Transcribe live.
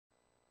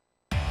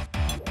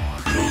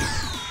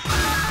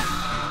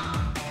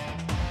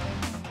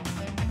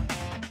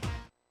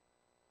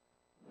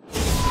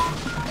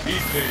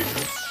Old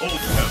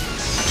Heaven.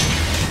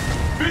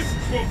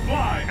 Fists will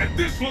fly at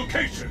this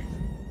location.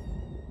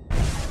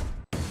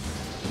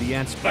 The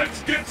answer.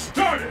 Let's get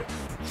started.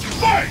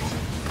 Fight!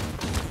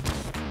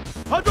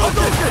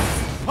 Hadouken!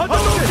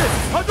 Hadouken!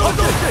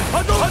 Hadouken!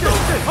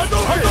 Hadouken!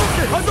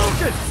 Hadouken!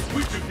 Hadouken!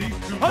 Which of these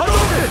two?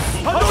 Hadouken!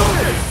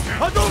 Hadouken!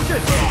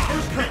 Hadouken!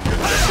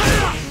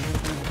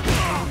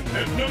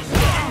 There's no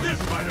stopping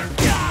this fighter.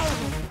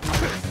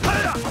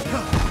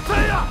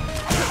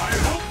 I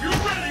hope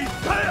you're ready.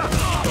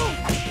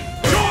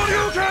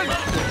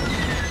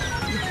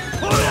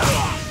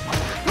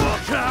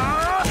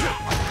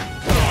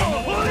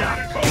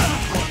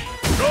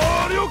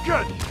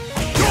 Shoryuken!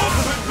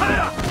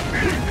 Shoryuken!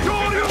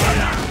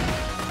 Shoryuken!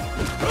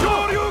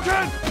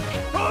 Shoryuken!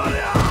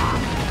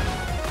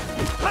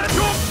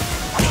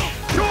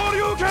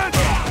 Shoryuken!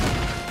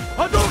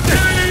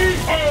 Hadouken!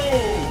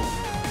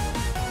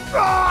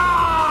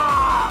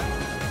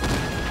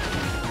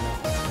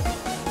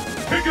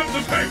 Pick up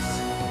the pace.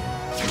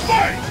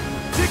 Fight!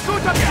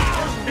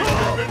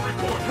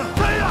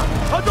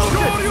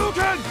 Hadouken!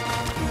 Shoryuken!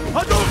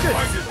 Hadouken!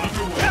 Fight is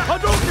underway.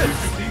 Hadouken!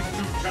 Which of these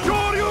two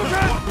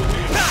Shoryuken!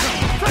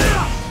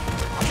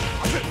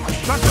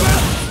 I've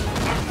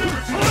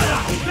never seen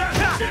that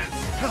chance.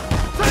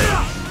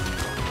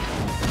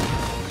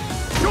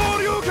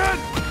 Shoryuken!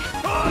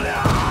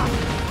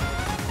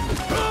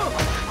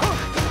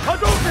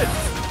 Hadouken!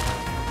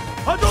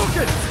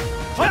 Hadouken!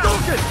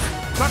 Hadouken!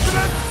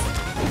 Bakuman!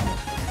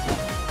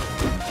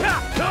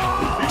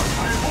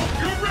 I hope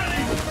you're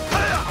ready.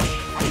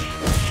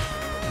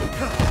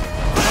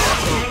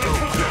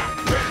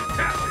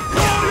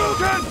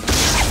 Shoryuken!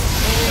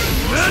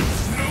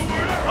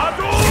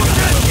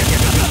 Hadouken!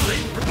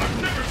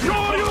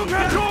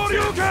 Shoryuken!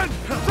 Shoryuken!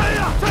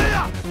 Seiya!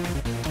 Seiya!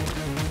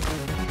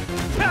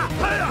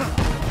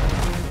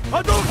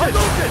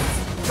 Hadouken!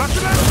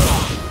 Bakuman!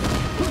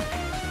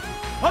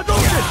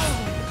 Hadouken!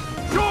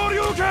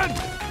 Shoryuken!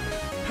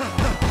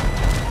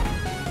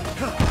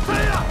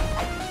 Seiya!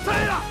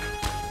 Seiya!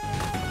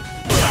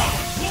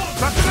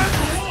 Bakuman!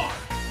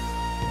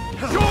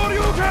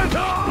 Shoryuken!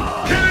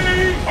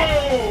 KO!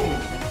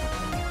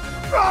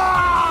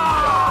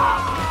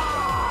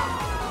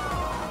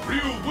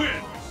 Ryu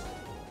wins.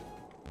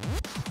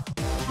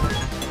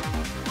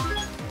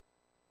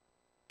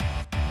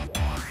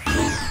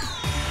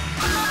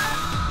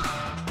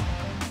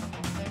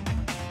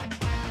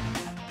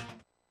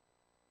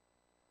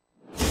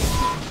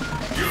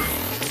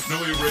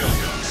 Snowy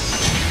Railgun.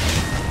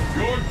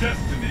 Your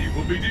destiny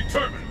will be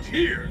determined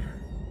here.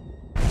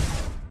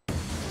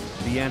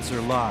 The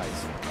answer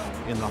lies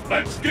in the...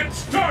 Let's get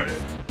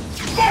started.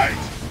 Fight!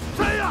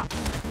 Seiya!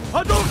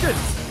 Hadouken!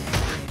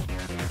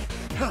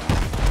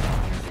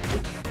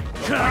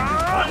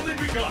 Finally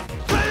begun.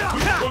 Seiya!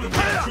 Which one of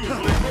these two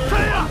will emerge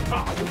Seiya! on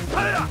top?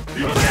 Seiya!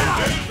 He is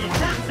the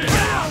first hit.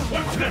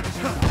 What's next?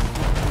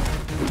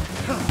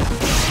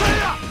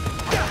 Seiya!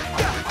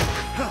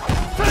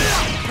 Seiya!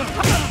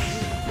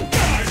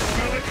 I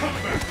smell a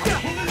comeback.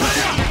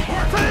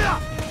 Seiya!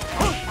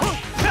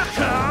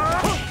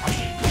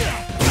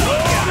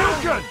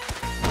 Hadouken!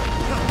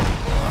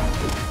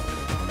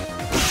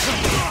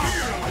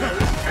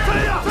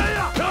 Seiya!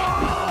 Seiya!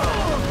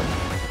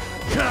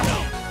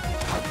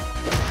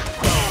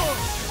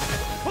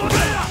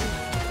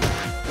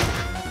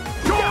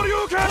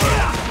 Shoryuken!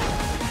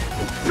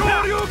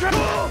 Shoryuken!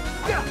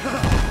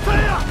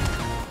 Seiya!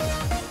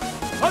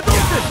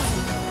 Hadouken!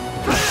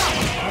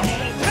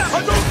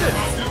 Hadouken!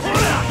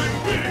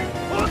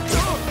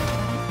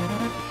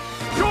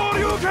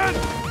 Shoryuken!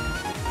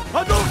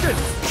 Hadouken!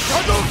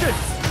 Hadouken!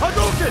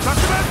 Hadouken!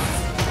 Bakuman!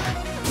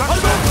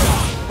 Hadouken!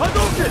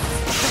 Hadouken!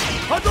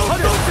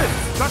 Hadouken!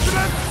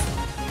 Bakuman!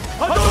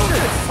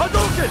 Hadouken!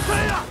 Hadouken!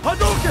 Seiya!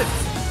 Hadouken!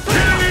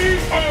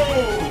 KO!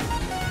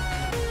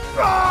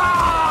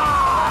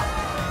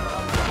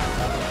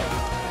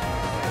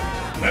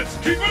 Let's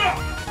keep it up!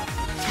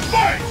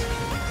 Fight!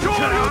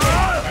 Shoryuken!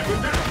 And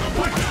with that, the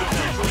fight is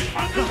officially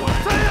underway.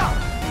 Seiya!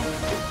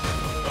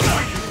 The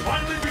fight is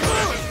finally begun.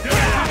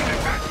 Devastating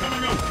attack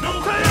coming up. No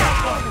Seiya!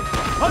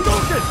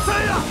 Hadouken!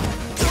 Seiya!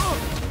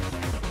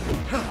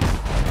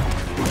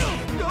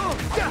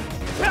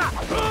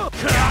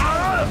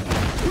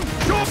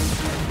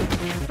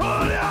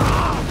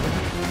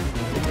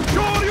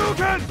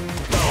 Shoryuken!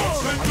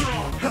 Center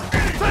on.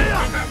 Anything Seiya!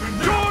 can happen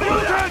now.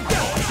 Shoryuken!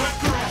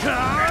 Center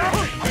on.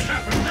 Anything can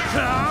happen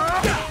now.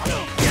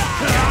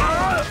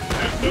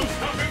 There's no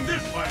stopping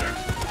this fighter.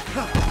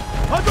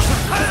 Hadouken!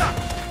 Seiya!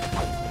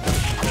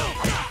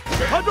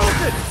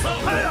 Hadouken!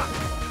 Seiya!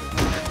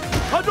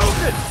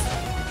 Hadouken!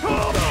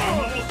 I'm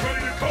almost ready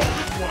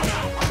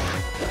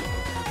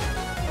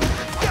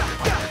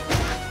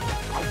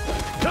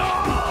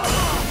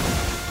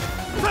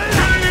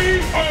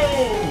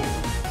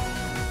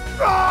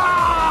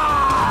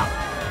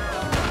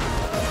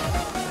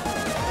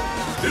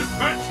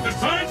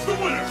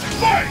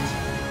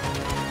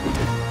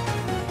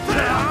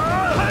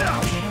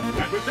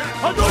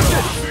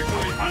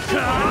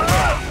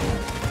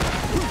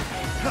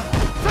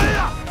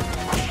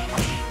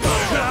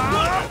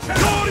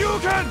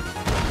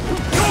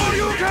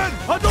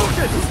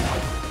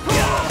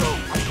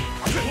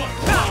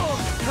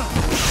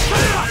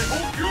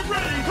hope you're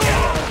ready.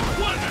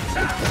 One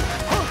attack.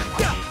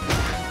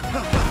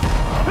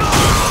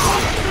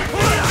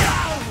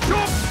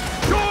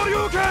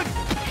 Shoryuken!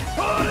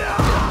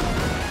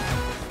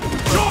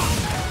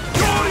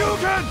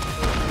 Shoryuken!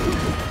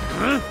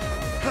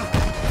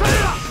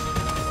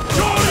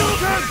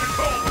 Shoryuken!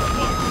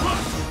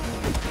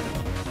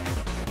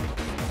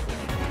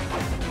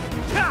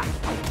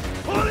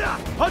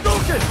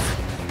 Hadouken!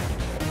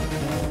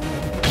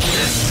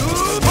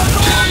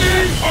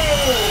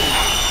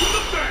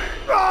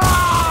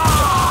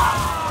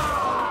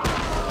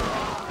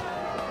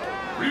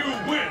 Ryu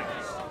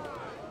wins.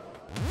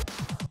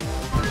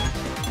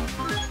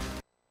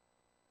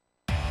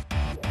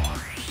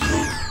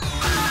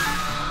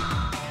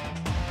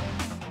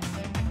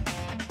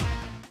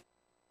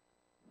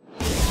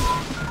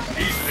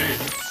 East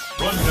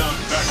 8, rundown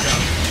back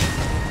out.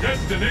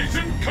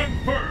 Destination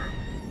confirmed.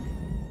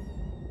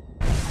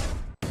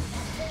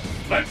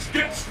 Let's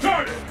get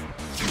started.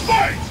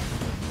 Fight!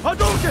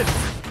 Hadouken!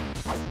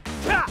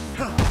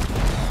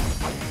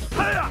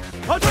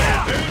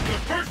 Hadouken! There's the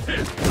first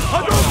hit.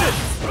 Hadouken!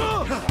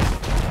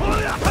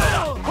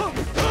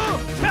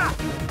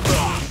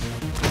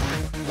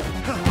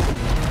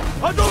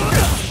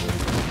 Hadouken!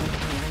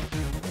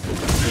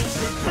 This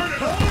should turn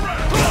it all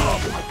around.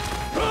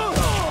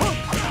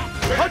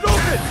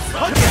 Hadouken!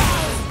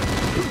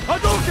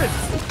 Hadouken!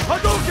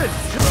 Hadouken!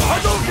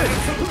 Hadouken!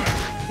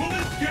 Will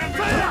this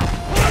gambit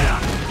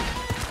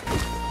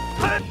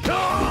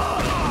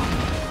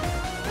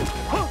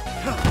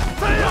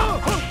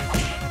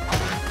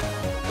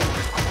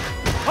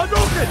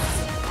Hadouken!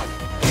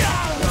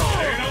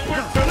 ain't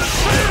over till it's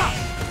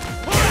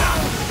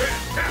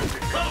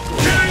fantastic combo.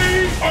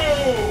 KO!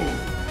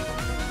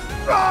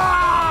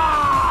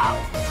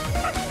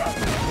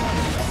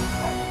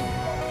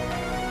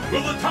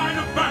 Will the tide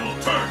of battle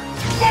turn?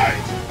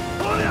 Fight!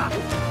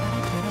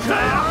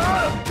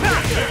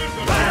 There's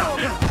the first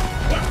hit. Hadouken!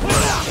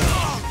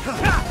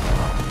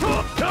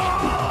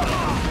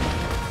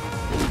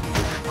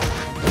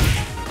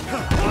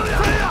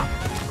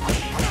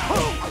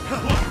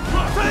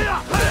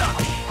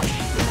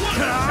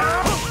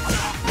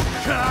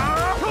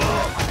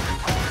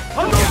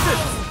 work.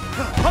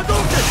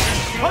 Hadouken!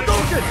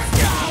 Hadouken!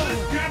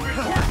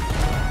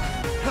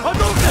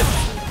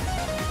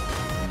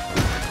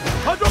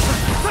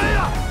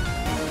 Seiya!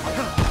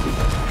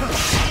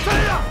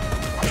 Seiya!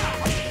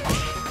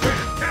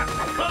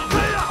 Fantastic combo.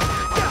 Seiya!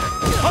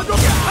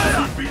 Hadouken!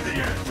 Seiya! Could be the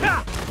end.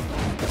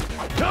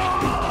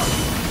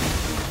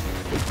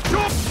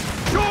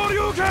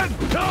 Shoryuken!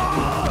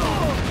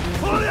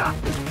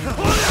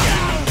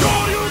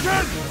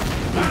 Shoryuken!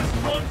 Last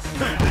one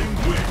standing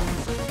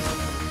wins.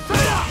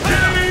 Seiya!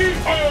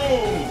 KO!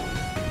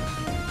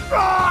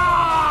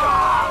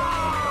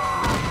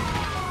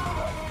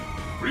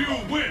 Ryu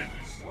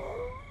wins.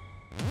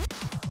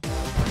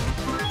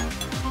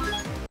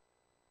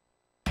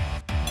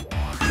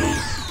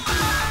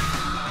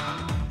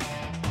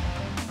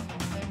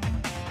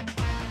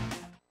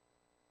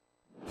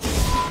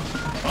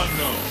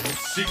 Unknown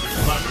secret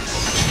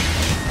laboratory.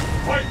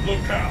 Fight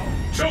locale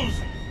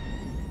chosen.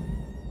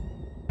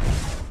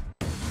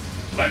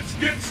 Let's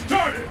get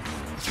started.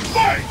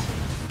 Fight!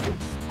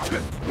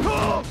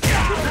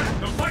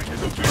 The fight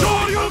is officially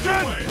Shoryuken!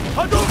 underway.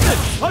 Hadouken!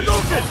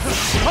 Hadouken!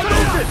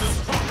 Hadouken!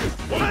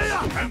 Seiya!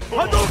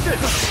 Hadouken!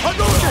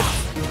 Hadouken!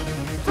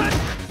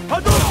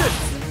 Hadouken!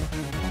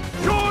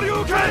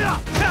 Shoryuken!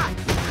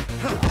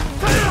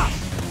 Seiya!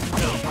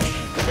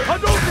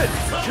 Hadouken!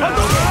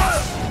 Hadouken!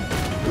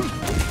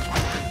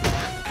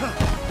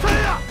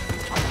 Seiya!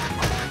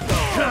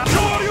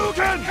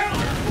 Shoryuken!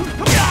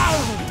 Seiya!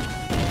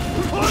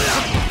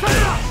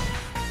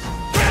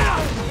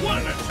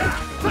 One attack!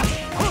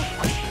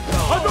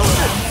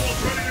 Hadouken!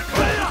 Almost ready to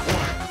call this one.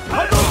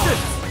 Hadouken!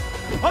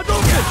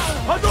 Hadouken!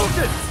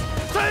 Hadouken!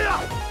 Seiya!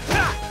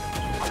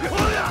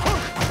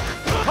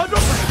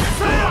 Hadouken!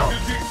 Seiya! You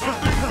see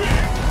something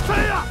big.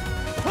 Seiya!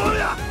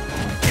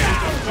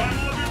 It's a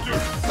battle of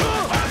endurance.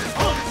 Last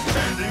one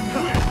standing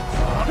wins.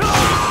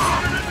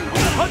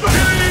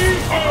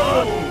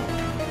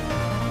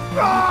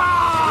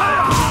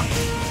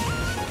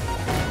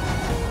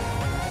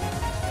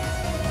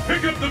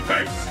 Pick up the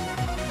pace.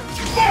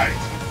 Fight!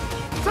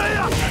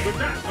 Seiya! And with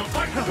that, the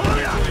fight is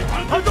officially underway.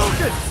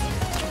 Hadouken!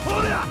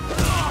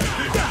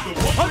 This is the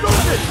one.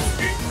 Hadouken!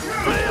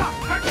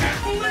 Incredible! I can't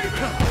believe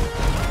it!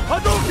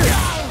 Hadouken!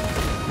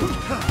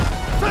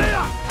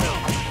 Seiya!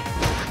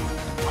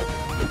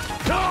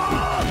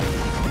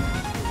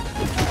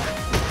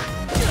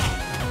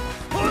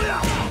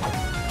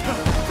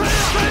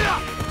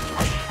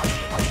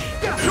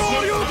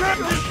 Shoryuken!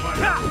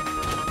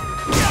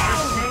 I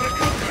smell a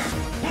comeback.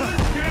 Will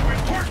this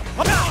gambit work?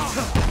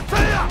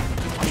 Seiya!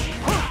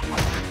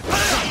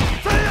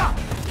 Seiya!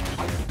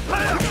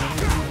 Seiya!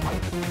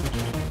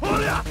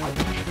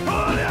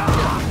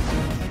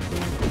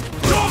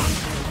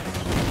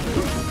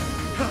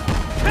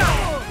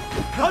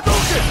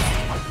 Hadouken!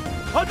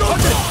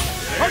 Hadouken!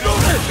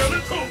 Hadouken! Till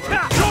it's over.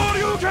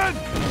 Shoryuken!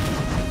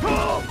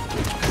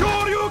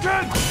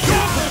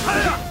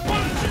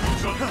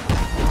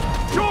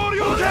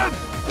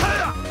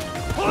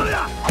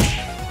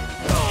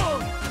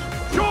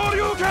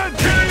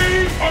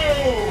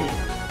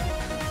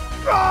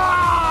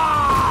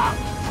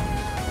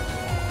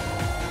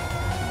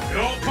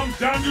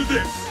 down to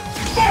this.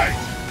 Fight!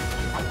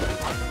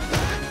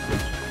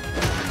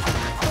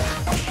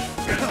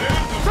 And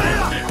there's the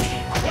first hit.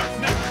 What's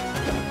next?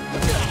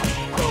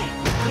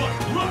 Blood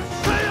rush.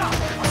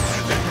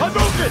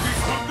 Hadouken!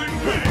 Something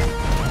big.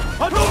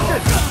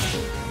 Hadouken!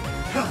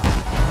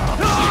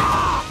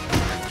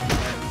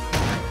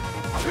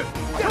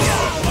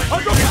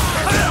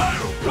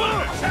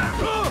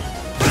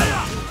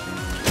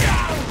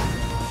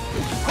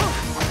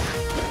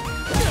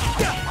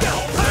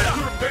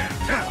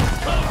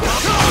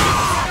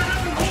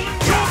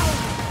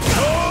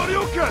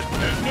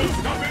 There's no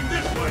stopping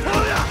this one.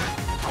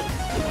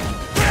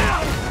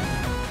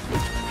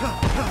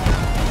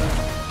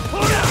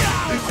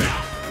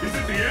 Is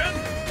it the end?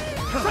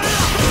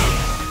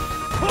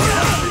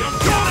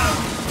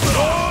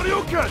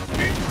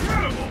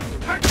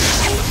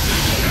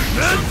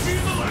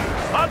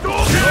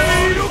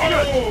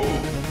 Incredible!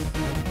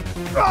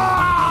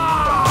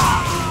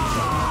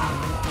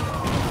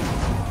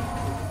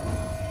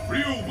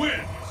 Ryu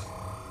wins!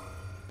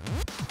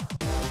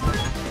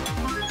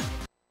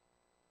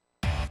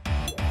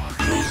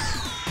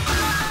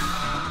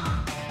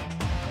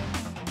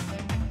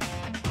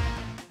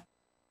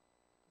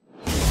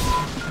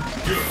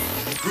 Good.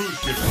 Cruise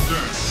ship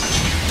astern.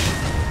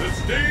 The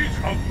stage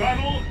of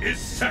battle is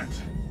set.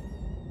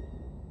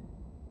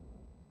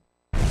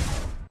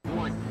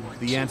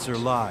 The answer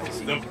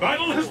lies. The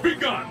battle has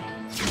begun.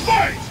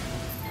 Fight!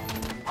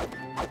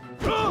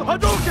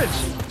 Hadouken!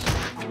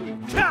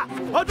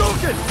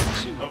 Hadouken!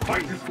 The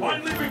fight has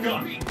finally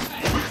begun. Which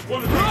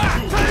one of these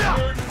two will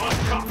emerge on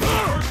top? The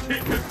first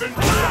hit has been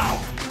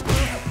released.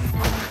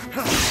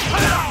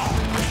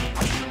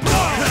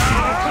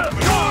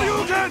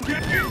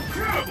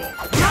 Incredible!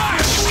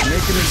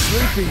 Making it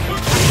sleepy.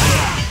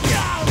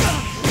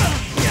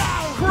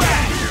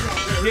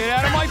 Get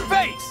out of my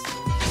face!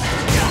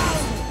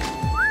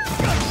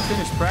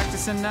 Finished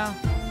practicing now?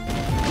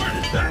 Where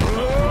did that come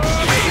from?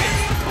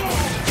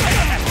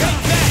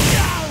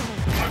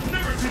 I've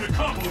never seen a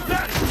combo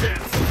that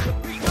intense.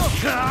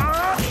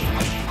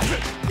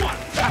 What?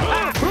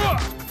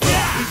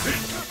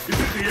 Is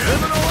it the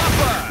end?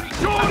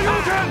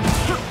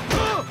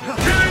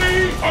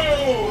 KO!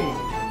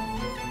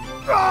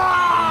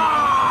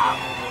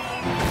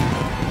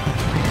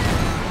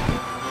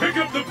 Pick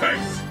up the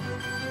pace!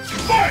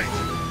 Fight!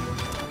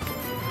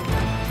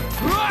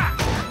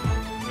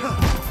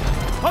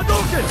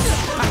 Hadouken!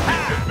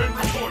 Has been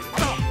reported.